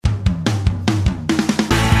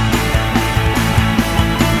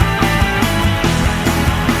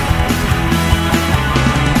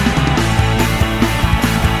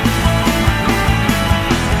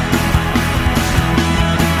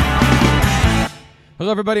Hello,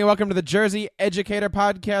 everybody, and welcome to the Jersey Educator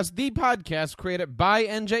Podcast, the podcast created by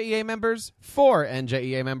NJEA members for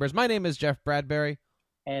NJEA members. My name is Jeff Bradbury.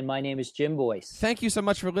 And my name is Jim Boyce. Thank you so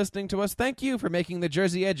much for listening to us. Thank you for making the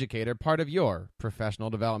Jersey Educator part of your professional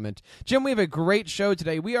development. Jim, we have a great show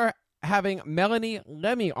today. We are having Melanie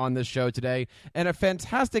Lemmy on the show today, and a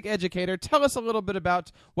fantastic educator. Tell us a little bit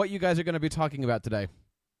about what you guys are going to be talking about today.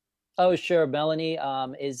 Oh, sure. Melanie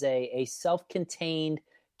is a self-contained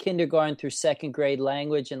kindergarten through second grade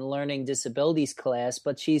language and learning disabilities class,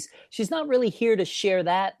 but she's not really here to share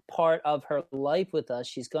that part of her life with us.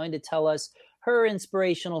 She's going to tell us her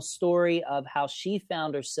inspirational story of how she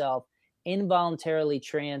found herself involuntarily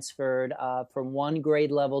transferred from one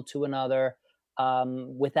grade level to another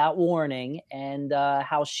without warning, and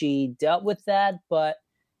how she dealt with that, but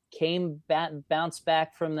bounced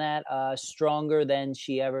back from that stronger than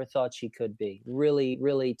she ever thought she could be. Really,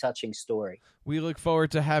 really touching story. We look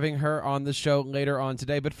forward to having her on the show later on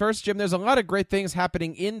today. But first, Jim, there's a lot of great things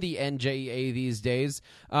happening in the NJEA these days.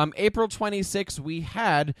 April 26th, we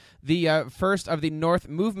had the first of the North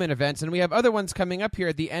Movement events, and we have other ones coming up here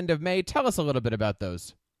at the end of May. Tell us a little bit about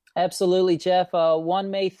those. Absolutely, Jeff.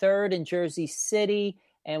 One May 3rd in Jersey City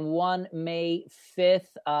and one May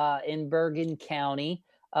 5th in Bergen County.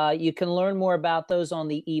 You can learn more about those on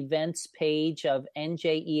the events page of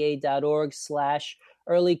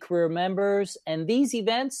njea.org/early career members. And these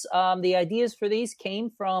events, the ideas for these came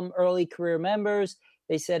from early career members.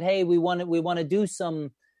 They said, hey, we want to do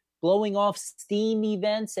some blowing off steam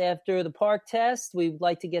events after the park test. We'd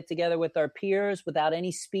like to get together with our peers without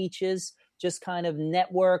any speeches, just kind of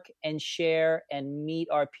network and share and meet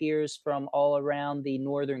our peers from all around the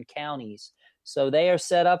northern counties. So they are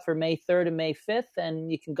set up for May 3rd and May 5th,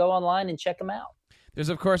 and you can go online and check them out. There's,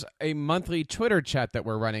 of course, a monthly Twitter chat that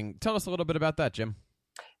we're running. Tell us a little bit about that, Jim.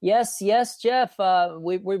 Yes, Jeff.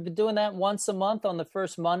 We've been doing that once a month on the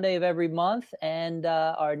first Monday of every month, and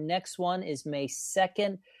our next one is May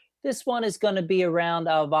 2nd. This one is going to be around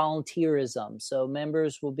volunteerism. So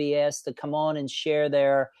members will be asked to come on and share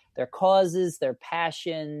their causes, their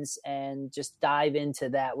passions, and just dive into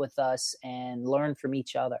that with us and learn from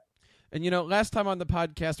each other. And, last time on the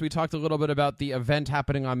podcast, we talked a little bit about the event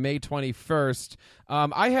happening on May 21st.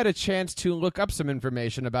 I had a chance to look up some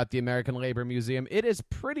information about the American Labor Museum. It is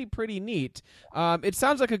pretty neat. It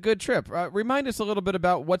sounds like a good trip. Remind us a little bit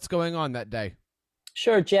about what's going on that day.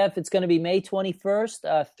 Sure, Jeff. It's going to be May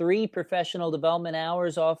 21st. 3 professional development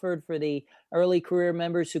hours offered for the early career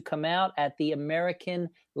members who come out at the American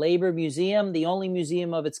Labor Museum, the only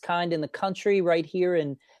museum of its kind in the country, right here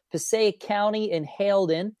in Passaic County in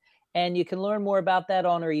Haledon. And you can learn more about that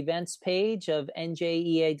on our events page of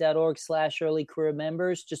njea.org/early career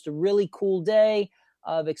members. Just a really cool day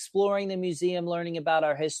of exploring the museum, learning about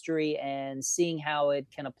our history, and seeing how it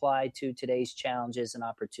can apply to today's challenges and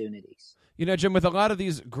opportunities. Jim, with a lot of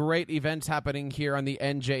these great events happening here on the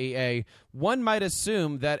NJEA, one might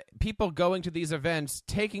assume that people going to these events,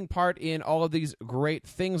 taking part in all of these great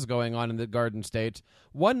things going on in the Garden State,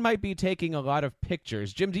 one might be taking a lot of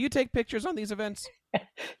pictures. Jim, do you take pictures on these events?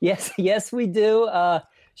 Yes, we do.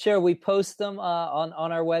 Sure, we post them on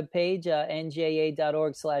our webpage,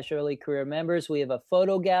 njea.org/early career members. We have a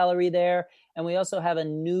photo gallery there, and we also have a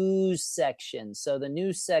news section. So the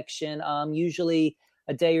news section, usually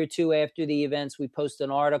a day or two after the events, we post an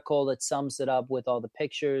article that sums it up with all the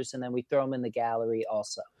pictures, and then we throw them in the gallery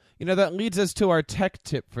also. That leads us to our tech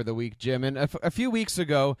tip for the week, Jim. And a few weeks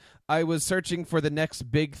ago, I was searching for the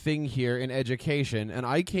next big thing here in education, and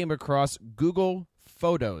I came across Google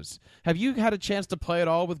Photos. Have you had a chance to play at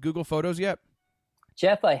all with Google Photos yet?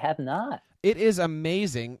 Jeff, I have not. It is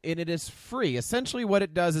amazing, and it is free. Essentially what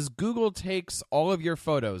it does is Google takes all of your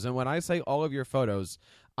photos, and when I say all of your photos,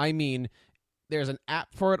 I mean there's an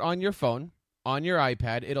app for it on your phone, on your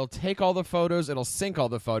iPad. It'll take all the photos. It'll sync all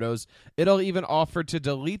the photos. It'll even offer to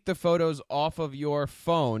delete the photos off of your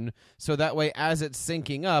phone, so that way as it's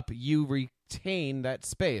syncing up, you retain that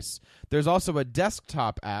space. There's also a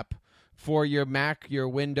desktop app for your Mac, your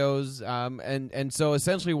Windows, and so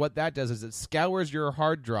essentially what that does is it scours your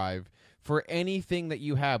hard drive for anything that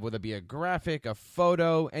you have, whether it be a graphic, a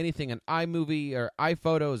photo, anything, an iMovie or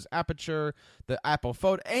iPhotos, Aperture, the Apple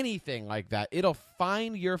Photo, anything like that. It'll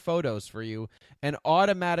find your photos for you and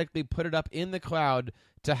automatically put it up in the cloud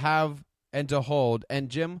to have and to hold. And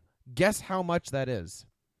Jim, guess how much that is?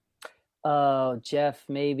 Oh, Jeff,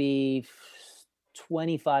 maybe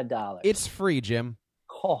 $25. It's free, Jim.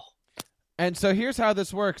 Oh. And so here's how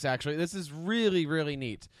this works, actually. This is really, really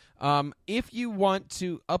neat. If you want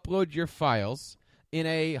to upload your files in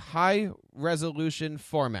a high-resolution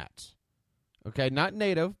format, Okay, not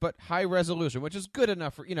native, but high resolution, which is good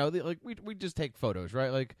enough for, like we just take photos,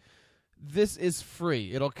 right? Like this is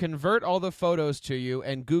free. It'll convert all the photos to you,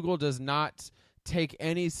 and Google does not take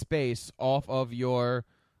any space off of your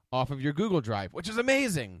Google Drive, which is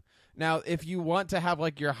amazing. Now, if you want to have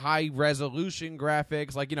like your high resolution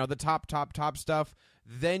graphics, like the top stuff,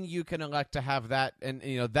 then you can elect to have that, and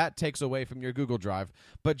that takes away from your Google Drive.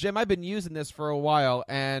 But Jim, I've been using this for a while,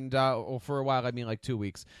 and for a while I mean like 2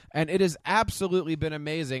 weeks, and it has absolutely been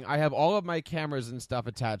amazing. I have all of my cameras and stuff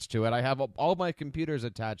attached to it. I have all my computers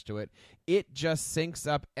attached to it. It just syncs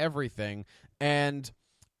up everything, and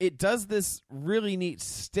it does this really neat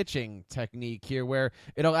stitching technique here where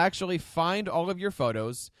it'll actually find all of your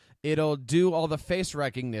photos. It'll do all the face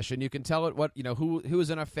recognition. You can tell it what, who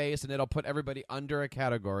is in a face, and it'll put everybody under a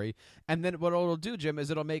category. And then what it'll do, Jim,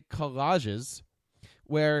 is it'll make collages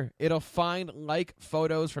where it'll find like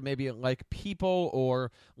photos from maybe like people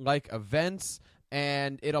or like events,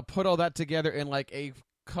 and it'll put all that together in like a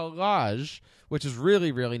collage, which is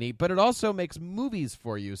really, really neat. But it also makes movies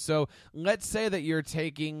for you. So let's say that you're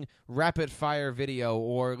taking rapid fire video,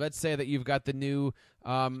 or let's say that you've got the new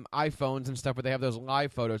iPhones and stuff where they have those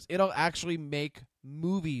live photos. It'll actually make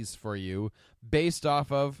movies for you based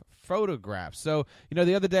off of photographs. So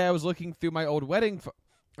the other day I was looking through my old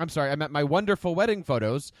I meant my wonderful wedding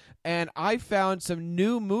photos, and I found some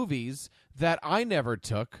new movies that I never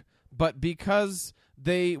took, but because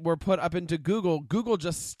they were put up into Google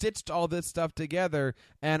just stitched all this stuff together,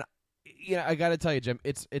 and I got to tell you, Jim,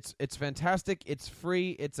 it's fantastic. It's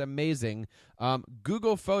free. It's amazing.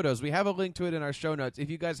 Google Photos. We have a link to it in our show notes. If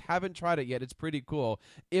you guys haven't tried it yet, it's pretty cool.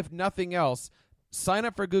 If nothing else, sign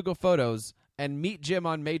up for Google Photos and meet Jim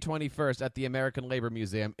on May 21st at the American Labor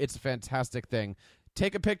Museum. It's a fantastic thing.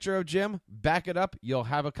 Take a picture of Jim, back it up. You'll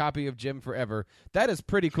have a copy of Jim forever. That is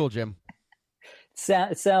pretty cool, Jim.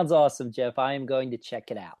 Sounds awesome, Jeff. I am going to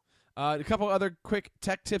check it out. A couple other quick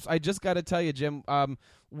tech tips. I just got to tell you, Jim,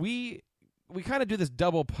 we kind of do this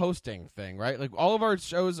double posting thing, right? Like all of our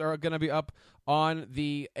shows are going to be up on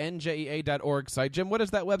the njea.org site. Jim, what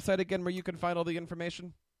is that website again where you can find all the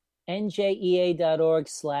information?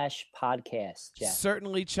 njea.org/podcast, Jeff.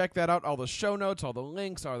 Certainly check that out. All the show notes, all the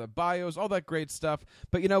links, all the bios, all that great stuff.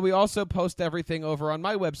 But, we also post everything over on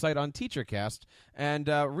my website on TeacherCast. And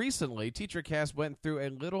recently, TeacherCast went through a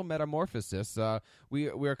little metamorphosis.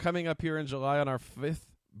 We're coming up here in July on our 5th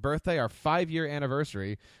birthday, our 5-year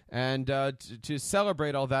anniversary. And to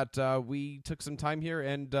celebrate all that, we took some time here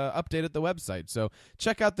and updated the website. So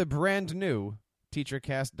check out the brand new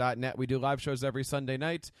teachercast.net. We do live shows every Sunday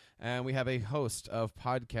night, and we have a host of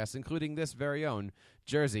podcasts, including this very own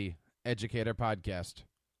Jersey Educator Podcast.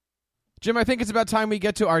 Jim, I think it's about time we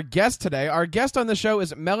get to our guest today. Our guest on the show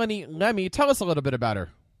is Melanie Lemmy. Tell us a little bit about her.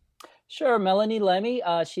 Sure. Melanie Lemmy,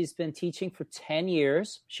 she's been teaching for 10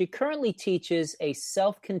 years. She currently teaches a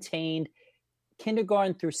self-contained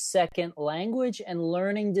kindergarten through second language and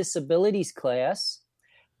learning disabilities class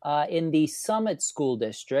in the Summit School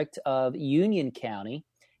District of Union County,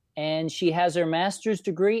 and she has her master's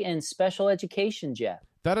degree in special education, Jeff.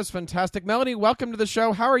 That is fantastic. Melanie, welcome to the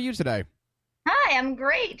show. How are you today? Hi, I'm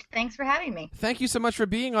great. Thanks for having me. Thank you so much for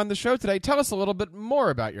being on the show today. Tell us a little bit more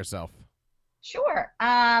about yourself. Sure.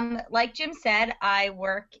 Like Jim said, I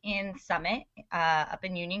work in Summit up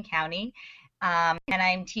in Union County, and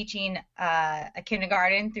I'm teaching a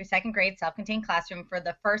kindergarten through second grade self-contained classroom for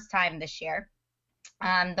the first time this year.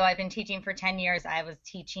 Though I've been teaching for 10 years, I was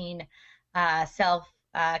teaching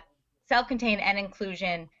self-contained and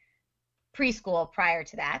inclusion preschool prior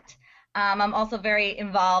to that. I'm also very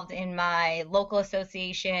involved in my local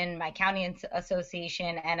association, my county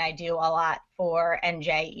association, and I do a lot for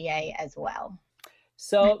NJEA as well.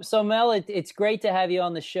 So Mel, it's great to have you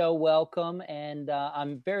on the show. Welcome. And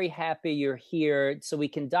I'm very happy you're here so we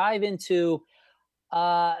can dive into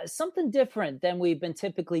something different than we've been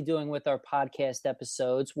typically doing with our podcast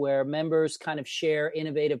episodes, where members kind of share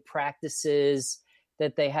innovative practices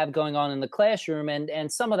that they have going on in the classroom.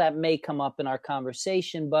 And some of that may come up in our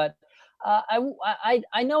conversation, but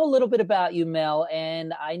I know a little bit about you, Mel,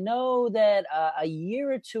 and I know that a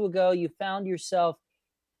year or two ago, you found yourself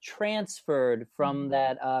transferred from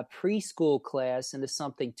that preschool class into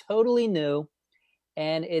something totally new.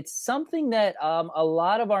 And it's something that a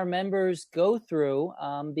lot of our members go through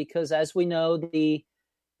because, as we know, the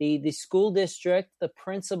school district, the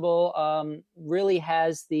principal really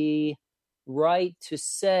has the right to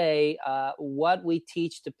say what we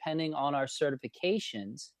teach depending on our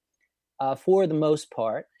certifications for the most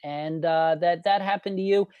part. And that happened to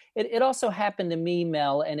you. It also happened to me,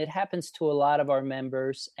 Mel, and it happens to a lot of our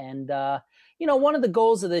members. And, one of the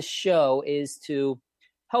goals of this show is to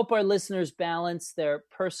help our listeners balance their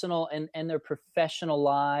personal and their professional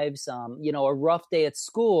lives. A rough day at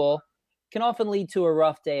school can often lead to a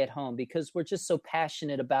rough day at home because we're just so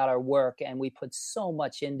passionate about our work and we put so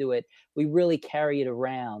much into it. We really carry it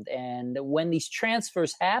around. And when these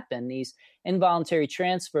transfers happen, these involuntary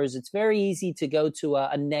transfers, it's very easy to go to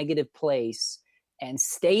a negative place and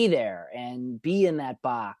stay there and be in that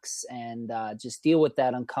box and just deal with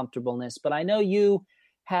that uncomfortableness. But I know you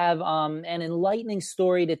have an enlightening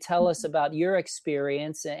story to tell us about your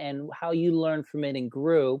experience and how you learned from it and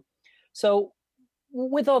grew. So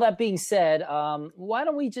with all that being said, why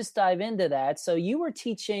don't we just dive into that? So you were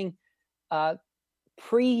teaching preschool,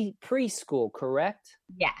 correct?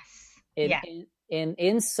 Yes.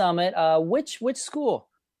 In Summit. Which school?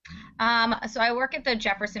 So I work at the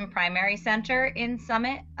Jefferson Primary Center in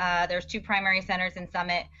Summit. There's 2 primary centers in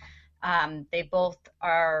Summit. They both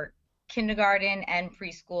are kindergarten and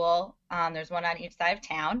preschool. There's one on each side of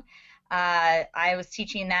town. I was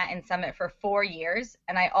teaching that in Summit for 4 years,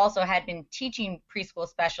 and I also had been teaching preschool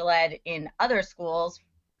special ed in other schools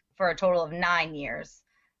for a total of 9 years,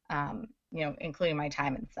 including my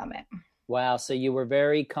time in Summit. Wow. So you were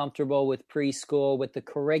very comfortable with preschool, with the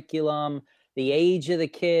curriculum, the age of the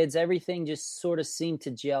kids, everything just sort of seemed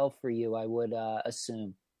to gel for you, I would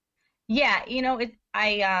assume. Yeah,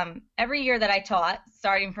 every year that I taught,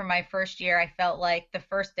 starting from my first year, I felt like the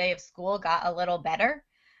first day of school got a little better.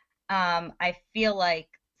 I feel like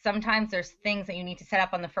sometimes there's things that you need to set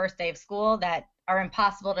up on the first day of school that are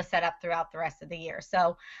impossible to set up throughout the rest of the year.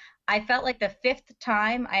 So I felt like the 5th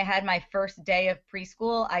time I had my first day of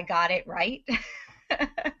preschool, I got it right.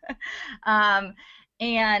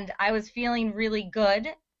 And I was feeling really good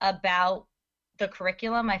about the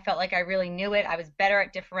curriculum. I felt like I really knew it. I was better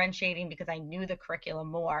at differentiating because I knew the curriculum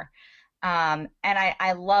more. And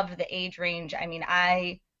I loved the age range. I mean,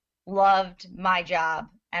 I loved my job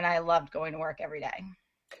and I loved going to work every day.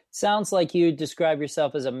 Sounds like you describe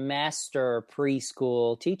yourself as a master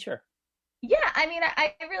preschool teacher. Yeah, I mean,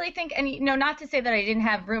 I really think, and not to say that I didn't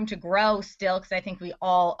have room to grow still, because I think we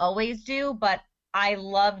all always do, but I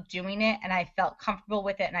loved doing it and I felt comfortable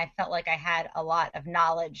with it and I felt like I had a lot of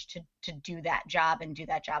knowledge to do that job and do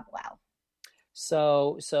that job well.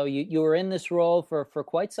 So you were in this role for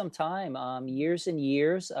quite some time, years and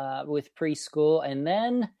years with preschool, and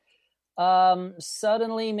then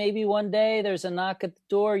suddenly maybe one day there's a knock at the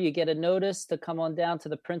door, you get a notice to come on down to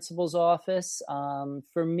the principal's office.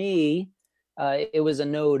 For me, it was a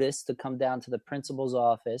notice to come down to the principal's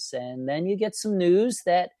office, and then you get some news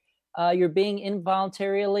that you're being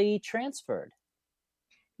involuntarily transferred.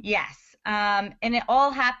 Yes. And it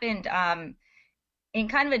all happened in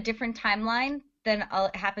kind of a different timeline than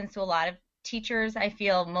happens to a lot of teachers. I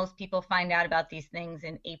feel most people find out about these things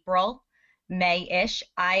in April, May-ish.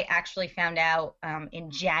 I actually found out in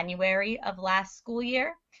January of last school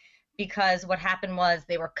year, because what happened was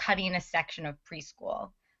they were cutting a section of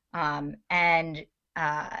preschool.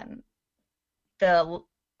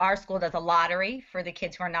 Our school does a lottery for the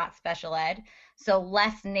kids who are not special ed. So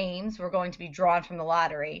less names were going to be drawn from the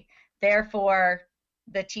lottery. Therefore,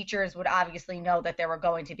 the teachers would obviously know that there were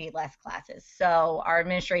going to be less classes. So our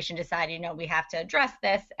administration decided, we have to address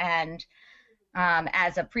this. And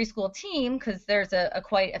as a preschool team, because there's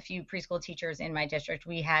quite a few preschool teachers in my district,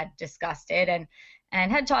 we had discussed it and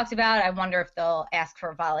had talked about, I wonder if they'll ask for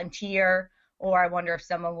a volunteer, or I wonder if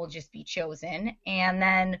someone will just be chosen. And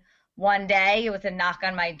then one day it was a knock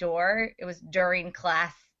on my door. It was during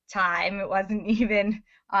class time. It wasn't even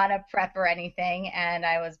on a prep or anything. And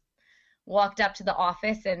I walked up to the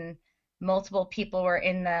office and multiple people were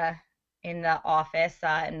in the office,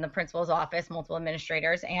 in the principal's office, multiple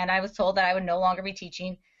administrators. And I was told that I would no longer be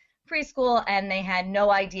teaching preschool, and they had no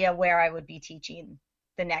idea where I would be teaching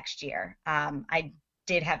the next year. I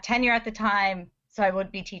did have tenure at the time, so I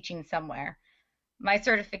would be teaching somewhere. My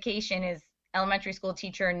certification is elementary school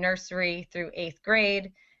teacher, nursery through 8th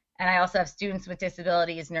grade. And I also have students with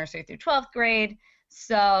disabilities, nursery through 12th grade.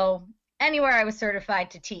 So anywhere I was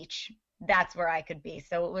certified to teach, that's where I could be.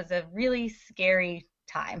 So it was a really scary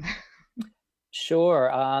time.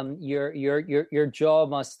 Sure. Your jaw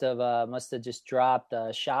must have just dropped,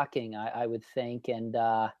 shocking, I would think. And,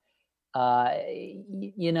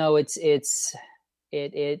 it's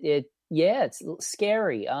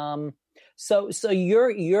scary. So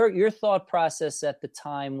your thought process at the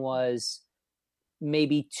time was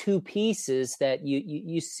maybe 2 pieces that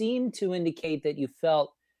you seem to indicate that you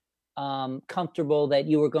felt comfortable that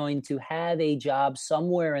you were going to have a job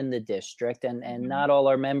somewhere in the district, and not all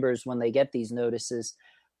our members, when they get these notices,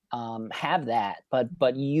 have that,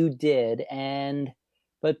 but you did. And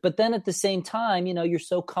But then at the same time, you're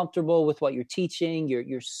so comfortable with what you're teaching.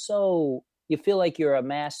 You feel like you're a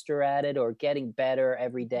master at it or getting better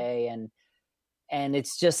every day. And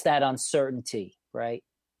it's just that uncertainty, right?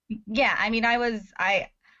 Yeah, I mean, I would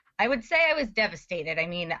say I was devastated. I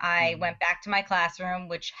mean, I Mhm. went back to my classroom,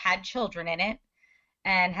 which had children in it,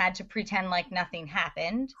 and had to pretend like nothing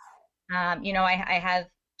happened. I have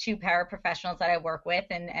two paraprofessionals that I work with,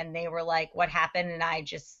 and they were like, "What happened?" And I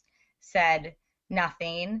just said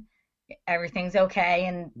nothing. Everything's okay.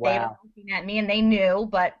 And they were Wow. looking at me, and they knew,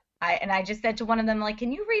 but I just said to one of them, like,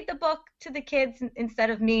 "Can you read the book to the kids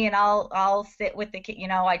instead of me, and I'll sit with the kid."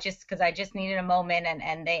 Because I just needed a moment,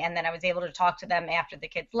 and then I was able to talk to them after the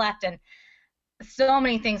kids left, and so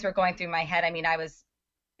many things were going through my head. I mean,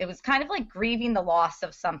 it was kind of like grieving the loss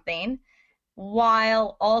of something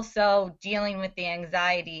while also dealing with the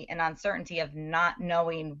anxiety and uncertainty of not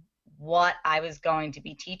knowing what I was going to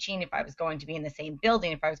be teaching, if I was going to be in the same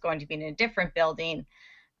building, if I was going to be in a different building.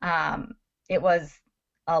 It was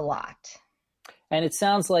a lot. And it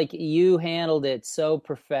sounds like you handled it so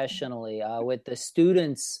professionally. With the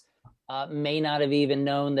students, may not have even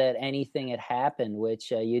known that anything had happened,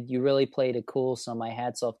 which you really played it cool. So my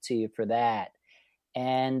hats off to you for that.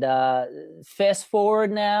 And fast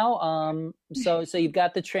forward now, so you've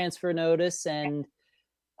got the transfer notice, and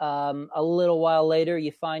a little while later,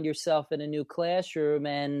 you find yourself in a new classroom.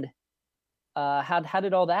 And how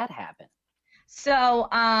did all that happen? So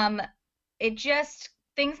it just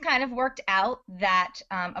things kind of worked out that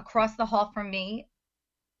across the hall from me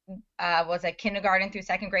was a kindergarten through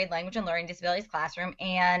second grade language and learning disabilities classroom.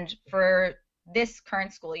 And for this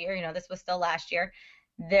current school year, this was still last year,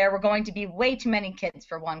 there were going to be way too many kids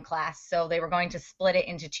for one class. So they were going to split it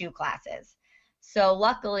into two classes. So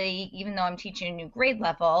luckily, even though I'm teaching a new grade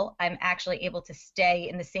level, I'm actually able to stay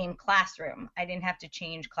in the same classroom. I didn't have to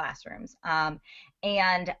change classrooms.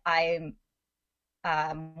 And I'm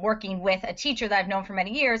working with a teacher that I've known for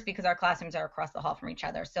many years because our classrooms are across the hall from each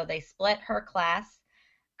other. So they split her class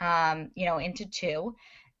into two.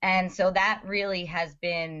 And so that really has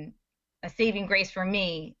been a saving grace for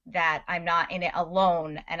me that I'm not in it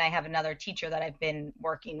alone, and I have another teacher that I've been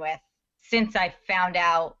working with since I found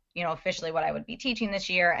out, officially what I would be teaching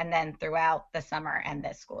this year, and then throughout the summer and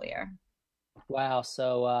this school year. Wow.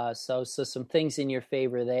 So some things in your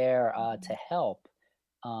favor there to help.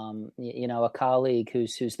 A colleague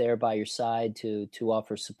who's there by your side to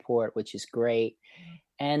offer support, which is great.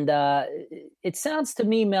 And it sounds to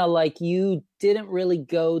me, Mel, like you didn't really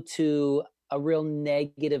go to a real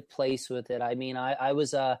negative place with it. I mean, I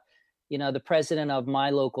was the president of my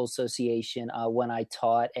local association when I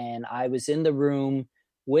taught, and I was in the room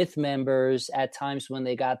with members at times when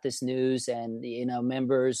they got this news, and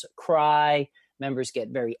members cry, members get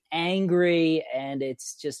very angry, and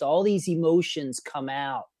it's just all these emotions come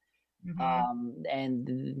out. Mm-hmm.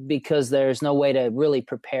 And because there's no way to really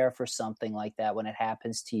prepare for something like that when it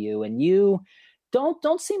happens to you, and you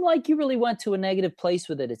don't seem like you really went to a negative place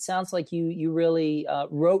with it. It sounds like you really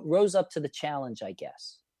rose up to the challenge, I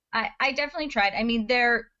guess. I definitely tried. I mean,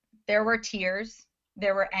 there were tears,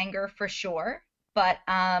 there were anger for sure, but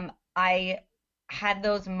I had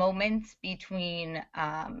those moments between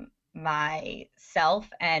myself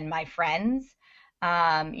and my friends,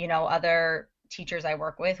 other teachers I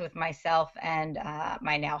work with myself and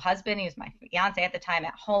my now husband. He was my fiance at the time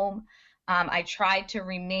at home. I tried to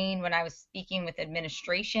remain, when I was speaking with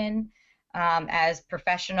administration, as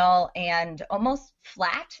professional and almost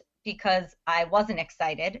flat because I wasn't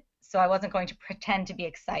excited. So I wasn't going to pretend to be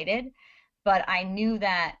excited. But I knew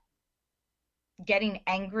that getting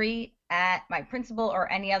angry at my principal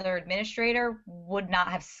or any other administrator would not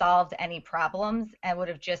have solved any problems and would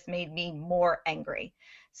have just made me more angry.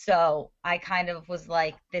 So I kind of was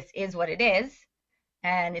like, this is what it is,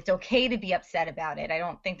 and it's okay to be upset about it. I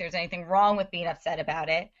don't think there's anything wrong with being upset about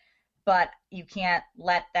it, but you can't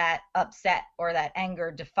let that upset or that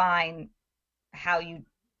anger define how you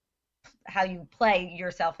play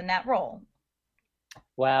yourself in that role.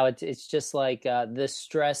 Wow, it's just like the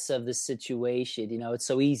stress of the situation. It's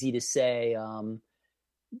so easy to say,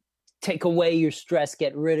 take away your stress,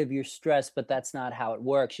 get rid of your stress, but that's not how it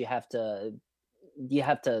works. You have to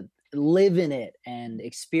live in it and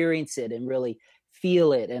experience it and really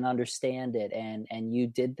feel it and understand it. And you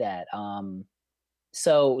did that.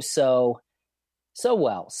 So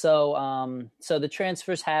well. So the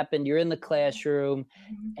transfers happened. You're in the classroom,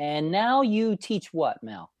 and now you teach what,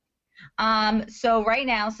 Mel? So right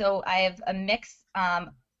now, I have a mix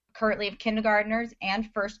currently of kindergartners and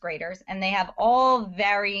first graders, and they have all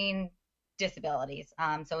varying disabilities.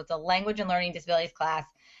 So it's a language and learning disabilities class.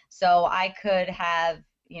 So I could have,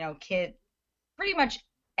 kid pretty much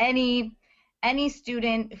any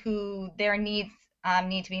student who their needs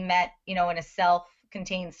need to be met, in a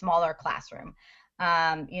self-contained smaller classroom.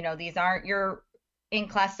 These aren't your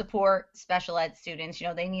in-class support special ed students.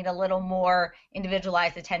 They need a little more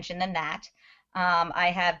individualized attention than that.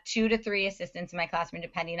 I have 2 to 3 assistants in my classroom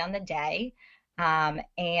depending on the day.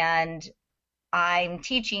 And I'm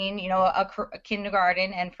teaching, a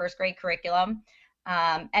kindergarten and first grade curriculum.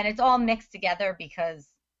 And it's all mixed together because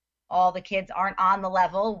all the kids aren't on the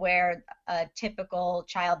level where a typical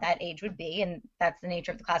child that age would be. And that's the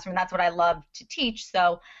nature of the classroom. That's what I love to teach.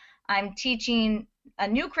 So I'm teaching a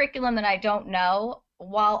new curriculum that I don't know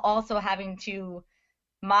while also having to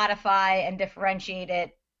modify and differentiate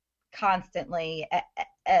it constantly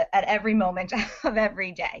at every moment of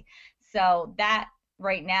every day. So that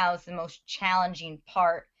right now is the most challenging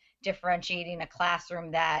part, differentiating a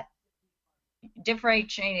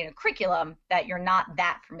curriculum that you're not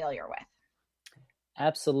that familiar with.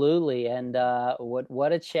 Absolutely. And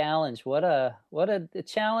what a challenge. What a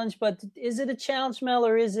challenge, but is it a challenge, Mel,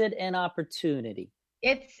 or is it an opportunity?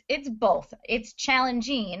 It's both. It's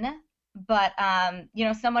challenging, but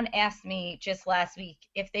someone asked me just last week,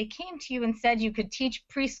 if they came to you and said you could teach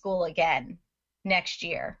preschool again next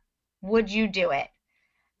year, would you do it?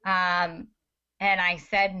 And I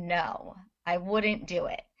said no, I wouldn't do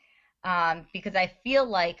it, because I feel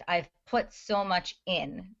like I've put so much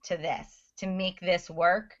into this to make this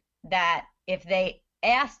work that if they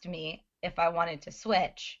asked me if I wanted to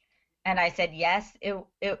switch and I said yes,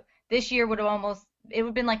 this year would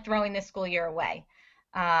have been like throwing this school year away.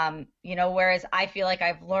 Whereas I feel like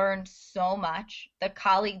I've learned so much. The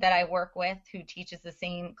colleague that I work with who teaches the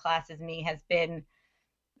same class as me has been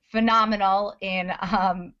phenomenal in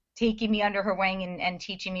taking me under her wing and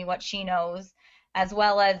teaching me what she knows, as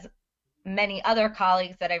well as many other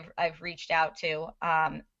colleagues that I've reached out to.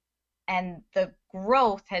 And the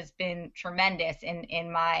growth has been tremendous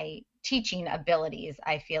in my teaching abilities,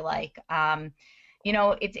 I feel like.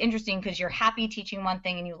 It's interesting because you're happy teaching one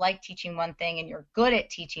thing and you like teaching one thing and you're good at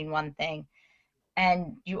teaching one thing.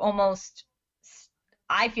 And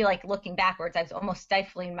I feel like looking backwards, I was almost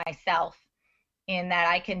stifling myself in that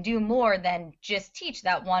I can do more than just teach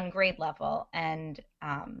that one grade level. And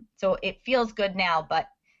so it feels good now, but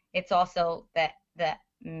it's also that the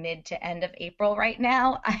mid to end of April right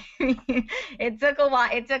now. I mean, it took a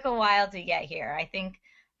while to get here. I think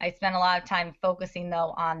I spent a lot of time focusing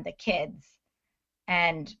though on the kids,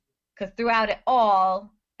 and because throughout it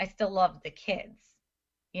all, I still love the kids,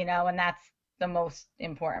 and that's the most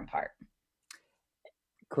important part.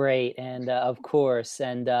 Great. And of course.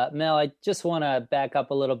 And Mel, I just want to back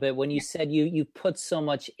up a little bit. When you said you put so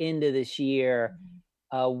much into this year,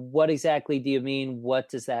 what exactly do you mean? What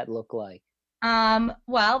does that look like?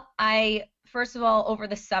 Well, first of all, over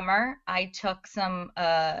the summer, I took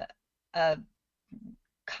a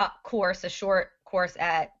short course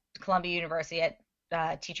at Columbia University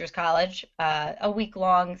at Teachers College, a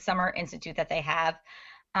week-long summer institute that they have.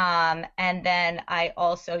 And then I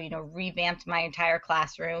also, revamped my entire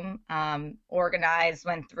classroom, organized,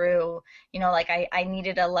 went through, I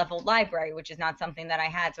needed a leveled library, which is not something that I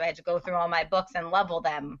had. So I had to go through all my books and level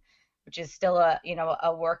them, which is still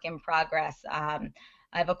a work in progress.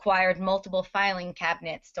 I've acquired multiple filing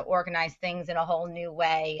cabinets to organize things in a whole new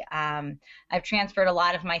way. I've transferred a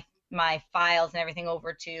lot of my files and everything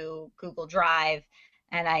over to Google Drive,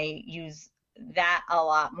 and I use that a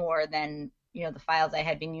lot more than the files I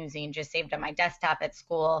had been using just saved on my desktop at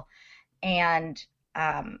school. And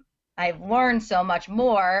I've learned so much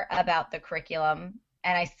more about the curriculum,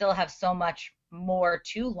 and I still have so much more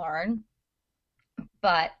to learn,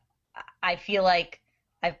 but I feel like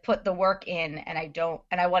I've put the work in, and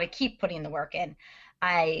I want to keep putting the work in.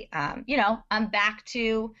 I'm back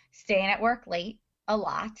to staying at work late a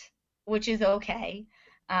lot, which is okay.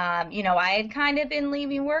 I had kind of been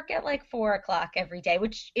leaving work at like 4 o'clock every day,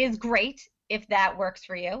 which is great if that works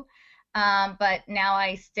for you. But now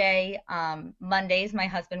I stay, Mondays, my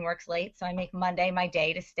husband works late, so I make Monday my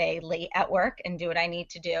day to stay late at work and do what I need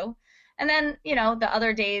to do. And then, the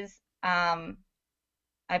other days,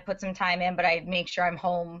 I put some time in, but I make sure I'm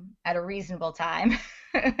home at a reasonable time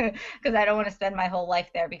because I don't want to spend my whole life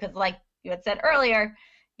there. Because like you had said earlier,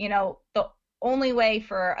 the only way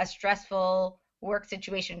for a stressful work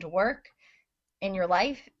situation to work in your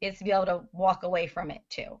life is to be able to walk away from it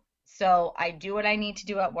too. So I do what I need to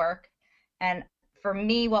do at work. And for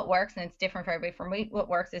me, what works, and it's different for everybody, for me, what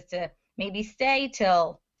works is to maybe stay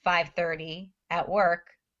till 5:30 at work,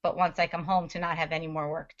 but once I come home to not have any more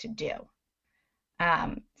work to do.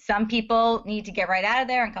 Some people need to get right out of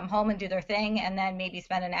there and come home and do their thing and then maybe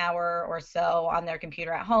spend an hour or so on their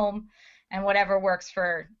computer at home. and whatever works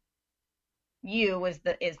for you is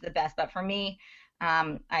the best. But for me,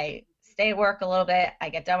 I stay at work a little bit. I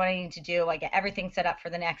get done what I need to do. I get everything set up for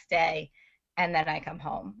the next day, and then I come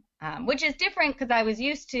home, which is different because I was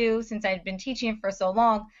used to, since I'd been teaching for so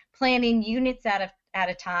long, planning units at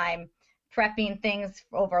a time, prepping things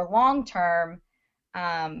over long term.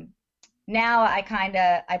 Now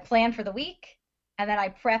I plan for the week, and then I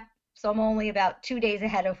prep. So I'm only about 2 days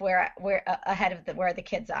ahead of where the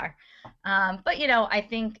kids are. But I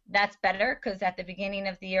think that's better because at the beginning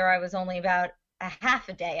of the year I was only about a half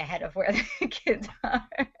a day ahead of where the kids are.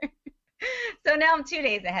 So now I'm 2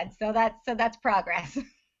 days ahead. So that's progress.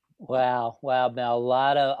 Wow, Mel,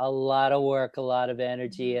 a lot of work, a lot of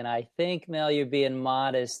energy, and I think, Mel, you're being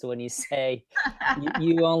modest when you say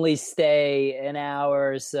you only stay an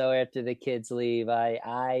hour or so after the kids leave.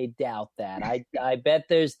 I doubt that. I bet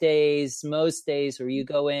there's most days where you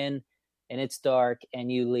go in and it's dark,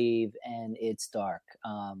 and you leave and it's dark.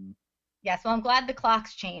 Yes, well, I'm glad the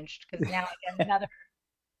clock's changed because now I get another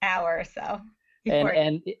hour or so.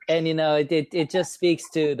 And it just speaks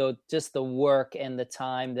to the work and the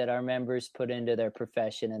time that our members put into their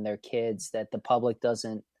profession and their kids that the public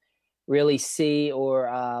doesn't really see or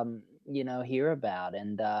hear about,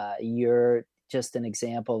 and you're just an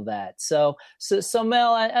example of that. So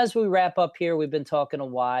Mel, as we wrap up here, we've been talking a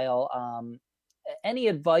while. Any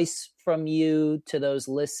advice from you to those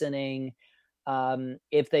listening?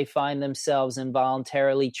 If they find themselves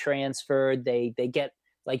involuntarily transferred, they get,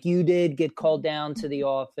 like you did, get called down to the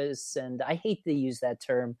office. And I hate to use that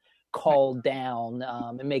term, called down.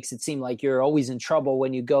 It makes it seem like you're always in trouble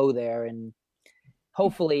when you go there. And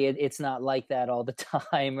hopefully it's not like that all the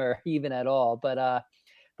time or even at all. But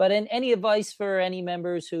any advice for any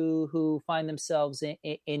members who find themselves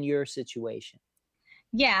in your situation?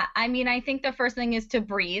 Yeah, I mean, I think the first thing is to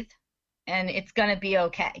breathe, and it's going to be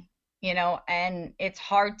okay, and it's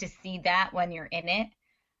hard to see that when you're in it.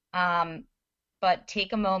 But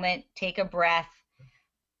take a moment, take a breath,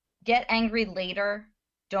 get angry later.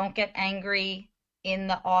 Don't get angry in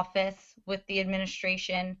the office with the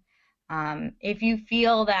administration. If you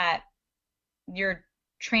feel that your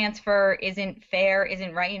transfer isn't fair,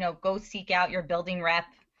 isn't right, go seek out your building rep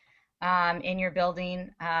in your building.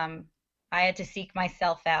 I had to seek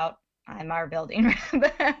myself out. I'm our building rep,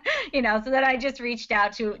 so that I just reached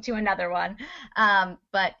out to another one.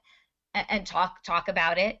 But talk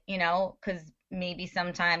about it, because maybe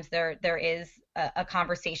sometimes there is a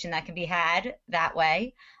conversation that can be had that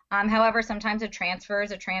way. However, sometimes a transfer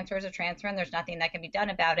is a transfer, and there's nothing that can be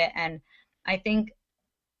done about it. And I think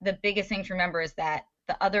the biggest thing to remember is that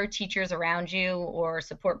the other teachers around you or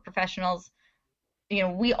support professionals,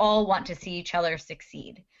 we all want to see each other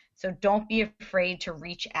succeed. So don't be afraid to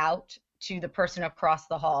reach out to the person across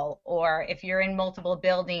the hall, or if you're in multiple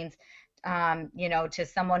buildings, to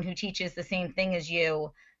someone who teaches the same thing as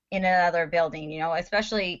you in another building,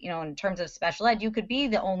 especially, in terms of special ed, you could be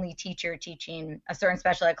the only teacher teaching a certain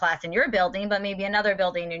special ed class in your building, but maybe another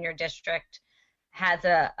building in your district has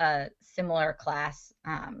a similar class.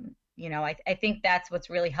 I think that's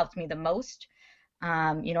what's really helped me the most.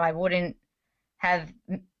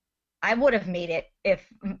 I would have made it if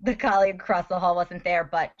the colleague across the hall wasn't there,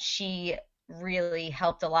 but she really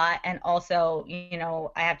helped a lot. And also,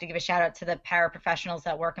 I have to give a shout out to the paraprofessionals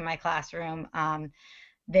that work in my classroom.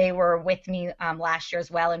 They were with me last year as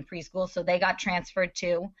well in preschool, so they got transferred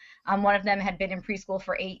too. One of them had been in preschool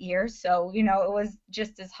for 8 years, so it was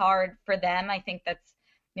just as hard for them. I think that's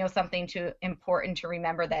something important to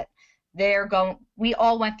remember, that we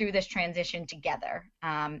all went through this transition together,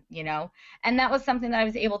 and that was something that I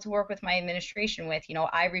was able to work with my administration with.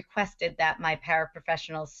 I requested that my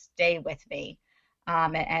paraprofessionals stay with me,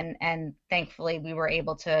 and thankfully we were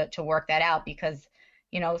able to work that out, because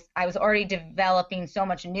I was already developing so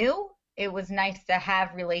much new. It was nice to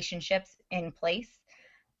have relationships in place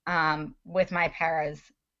with my paras.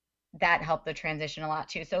 That helped the transition a lot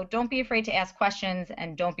too. So don't be afraid to ask questions,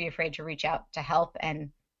 and don't be afraid to reach out to help and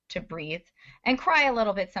to breathe and cry a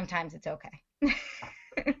little bit. Sometimes it's okay.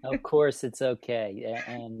 Of course it's okay.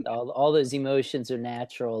 And all those emotions are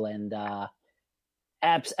natural, and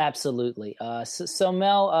absolutely. So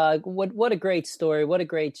Mel, what a great story. What a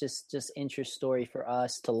great just interest story for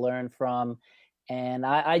us to learn from. And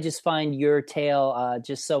I just find your tale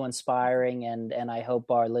just so inspiring, and I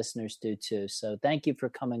hope our listeners do too. So thank you for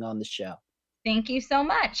coming on the show. Thank you so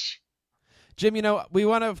much. Jim, we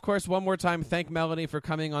want to, of course, one more time thank Melanie for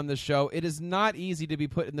coming on the show. It is not easy to be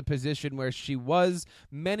put in the position where she was.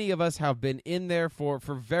 Many of us have been in there for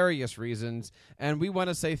various reasons, and we want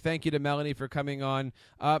to say thank you to Melanie for coming on.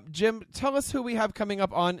 Jim, tell us who we have coming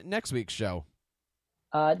up on next week's show.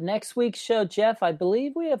 Next week's show, Jeff, I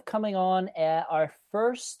believe we have coming on our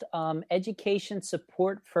first education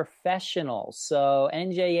support professional. So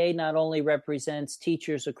NJA not only represents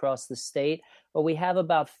teachers across the state, but we have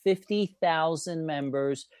about 50,000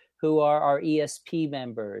 members who are our ESP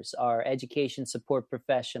members, our education support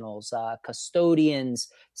professionals, custodians,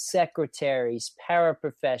 secretaries,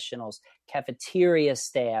 paraprofessionals, cafeteria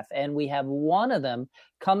staff. And we have one of them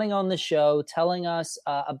coming on the show telling us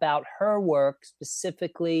about her work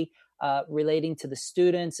specifically relating to the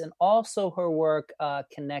students and also her work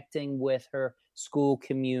connecting with her school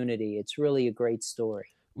community. It's really a great story.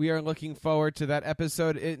 We are looking forward to that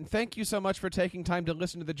episode. And thank you so much for taking time to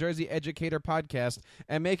listen to the Jersey Educator Podcast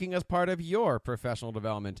and making us part of your professional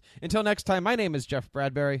development. Until next time, my name is Jeff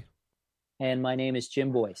Bradbury. And my name is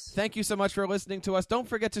Jim Boyce. Thank you so much for listening to us. Don't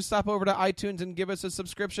forget to stop over to iTunes and give us a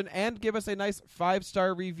subscription and give us a nice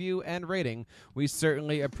 5-star review and rating. We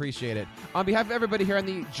certainly appreciate it. On behalf of everybody here on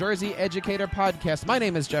the Jersey Educator Podcast, my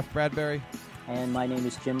name is Jeff Bradbury. And my name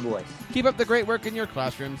is Jim Boyce. Keep up the great work in your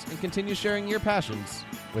classrooms and continue sharing your passions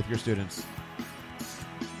with your students.